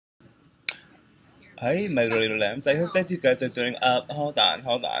Hi, my little lambs. I hope that you guys are doing. Hold on,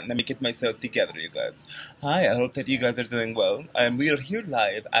 hold on. Let me get myself together, you guys. Hi, I hope that you guys are doing well. We are here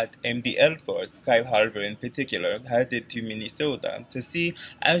live at the airport, Sky Harbor in particular, headed to Minnesota to see,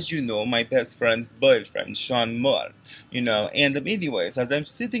 as you know, my best friend's boyfriend, Sean Moore. And anyways, as I'm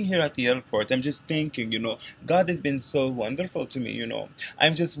sitting here at the airport, I'm just thinking, God has been so wonderful to me.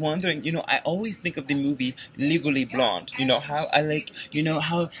 I'm just wondering, I always think of the movie Legally Blonde. How I like,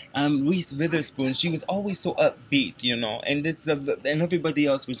 how Reese Witherspoon, she was always so upbeat, and everybody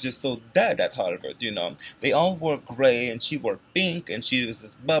else was just so dead at Harvard. They all wore gray and she wore pink and she was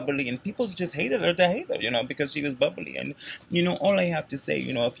just bubbly and people just hated her to hate her, because she was bubbly. And all I have to say,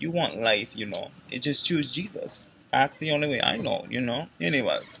 if you want life, just choose Jesus. That's the only way I know.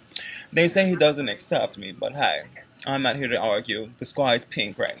 Anyways, they say he doesn't accept me, but hey, I'm not here to argue. The sky is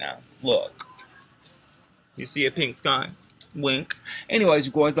pink right now. Look. You see a pink sky? Wink. Anyways,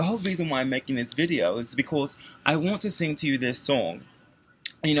 you guys, the whole reason why I'm making this video is because I want to sing to you this song.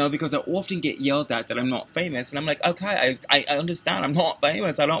 Because I often get yelled at that I'm not famous, and I'm like, okay, I understand I'm not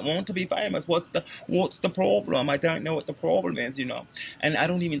famous. I don't want to be famous. What's the problem? I don't know what the problem is, And I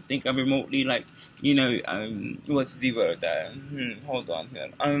don't even think I'm remotely like, what's the word? Hold on here.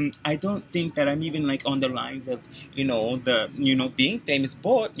 I don't think that I'm even like on the lines of, being famous.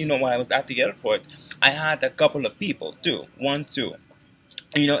 But when I was at the airport, I had a couple of people too. Two.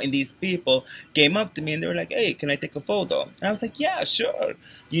 And these people came up to me and they were like, hey, can I take a photo? And I was like, yeah, sure.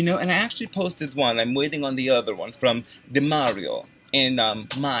 And I actually posted one. I'm waiting on the other one from DeMario and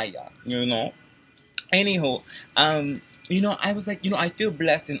Maya, Anywho, I was like, I feel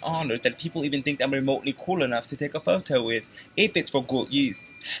blessed and honored that people even think I'm remotely cool enough to take a photo with, if it's for good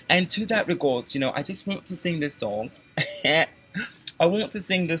use. And to that regards, I just want to sing this song. I want to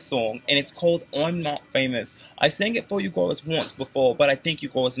sing this song, and it's called I'm Not Famous. I sang it for you guys once before, but I think you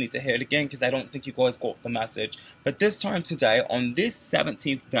guys need to hear it again because I don't think you guys got the message. But this time today, on this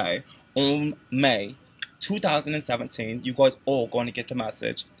 17th day, on May 2017, you guys all going to get the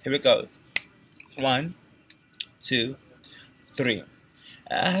message. Here it goes. 1, 2, 3.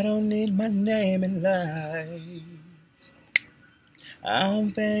 I don't need my name in lights.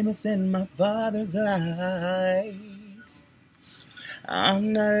 I'm famous in my Father's eyes.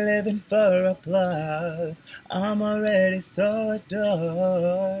 I'm not living for applause. I'm already so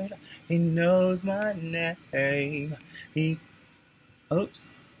adored. He knows my name. Make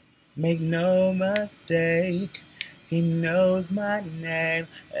no mistake. He knows my name.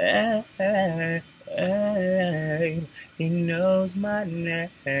 He knows my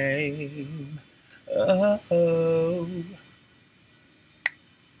name. Oh.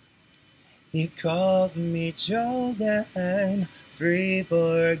 He calls me chosen, free,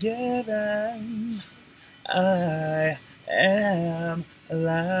 forgiven. I am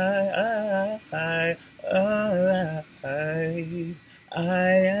alive. I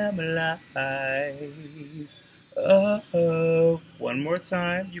am alive. Oh, one more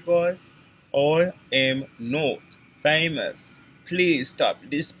time, you guys. I am not famous. Please stop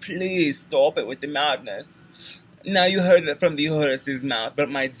this. Please stop it with the madness. Now you heard it from the horse's mouth, but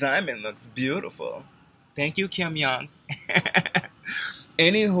my diamond looks beautiful. Thank you, Kim Young.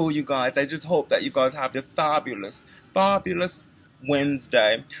 Anywho, you guys, I just hope that you guys have the fabulous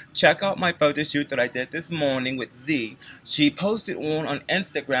Wednesday. Check out my photo shoot that I did this morning with Z. She posted one on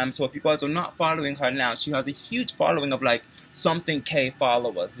Instagram, so if you guys are not following her now, she has a huge following of like something K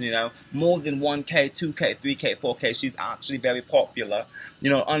followers, more than 1K, 2K, 3K, 4K. She's actually very popular,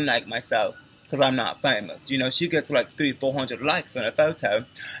 unlike myself. Because I'm not famous. She gets like 300-400 likes on a photo.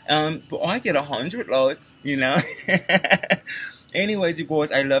 But I get 100 likes, Anyways, you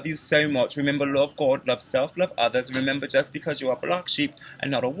guys, I love you so much. Remember, love God, love self, love others. Remember, just because you're a black sheep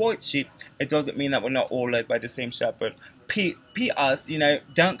and not a white sheep, it doesn't mean that we're not all led by the same shepherd. P.us,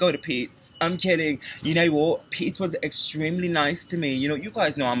 don't go to Pete's. I'm kidding. You know what? Pete's was extremely nice to me. You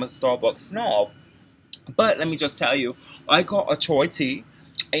guys know I'm a Starbucks snob. But let me just tell you, I got a chai tea.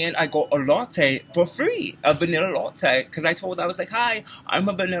 And I got a latte for free, a vanilla latte, because I told her, I was like, hi, I'm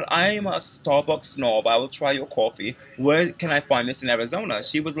a Starbucks snob, I will try your coffee, where can I find this in Arizona?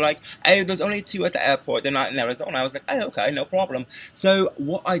 She was like, hey, there's only 2 at the airport, they're not in Arizona. I was like, oh, okay, no problem. So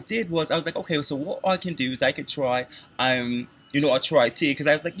what I did was, I was like, okay, so what I can do is I could try, a chai tea, because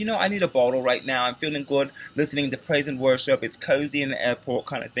I was like, I need a bottle right now, I'm feeling good, listening to praise and worship, it's cozy in the airport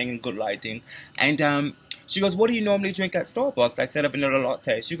kind of thing, and good lighting, and, she goes, what do you normally drink at Starbucks? I said a vanilla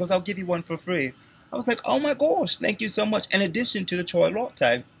latte. She goes, I'll give you one for free. I was like, oh my gosh, thank you so much. In addition to the chai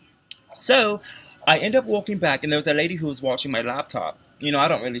latte. So I end up walking back, and there was a lady who was watching my laptop. You know, I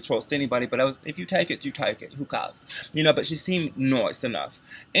don't really trust anybody, but if you take it, you take it. Who cares? You know, but she seemed nice enough.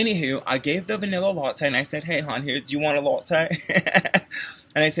 Anywho, I gave the vanilla latte, and I said, hey, hon, here, do you want a latte?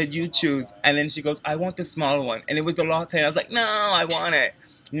 And I said, you choose. And then she goes, I want the small one. And it was the latte, and I was like, no, I want it.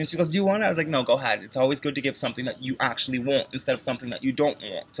 And she goes, do you want it? I was like, no, go ahead. It's always good to give something that you actually want instead of something that you don't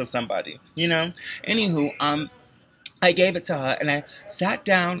want to somebody, you know? Anywho, I gave it to her, and I sat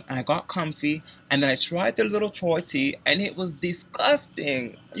down, and I got comfy, and then I tried the little choi tea, and it was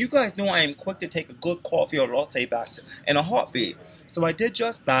disgusting. You guys know I am quick to take a good coffee or latte back in a heartbeat. So I did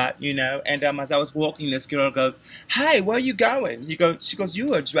just that, you know, and as I was walking, this girl goes, hey, where are you going? She goes,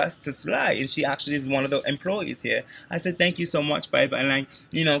 you are dressed to slay, and she actually is one of the employees here. I said, thank you so much, babe, and I,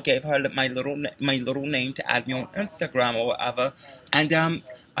 you know, gave her my little name to add me on Instagram or whatever, and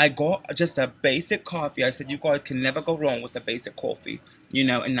I got just a basic coffee. I said, you guys can never go wrong with a basic coffee, you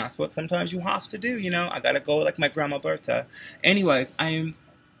know, and that's what sometimes you have to do, you know. I gotta go like my grandma Berta. Anyways, I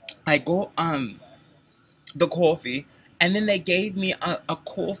got the coffee, and then they gave me a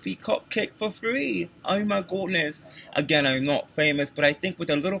coffee cupcake for free. Oh my goodness. Again, I'm not famous, but I think with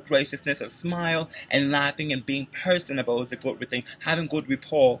a little graciousness, a smile, and laughing and being personable is a good thing. Having good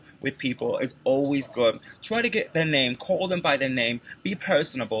rapport with people is always good. Try to get their name, call them by their name, be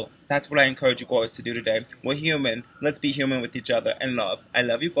personable. That's what I encourage you guys to do today. We're human. Let's be human with each other and love. I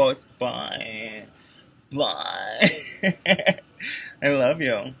love you guys. Bye. Bye. I love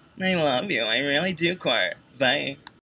you. I love you. I really do, Court. Bye.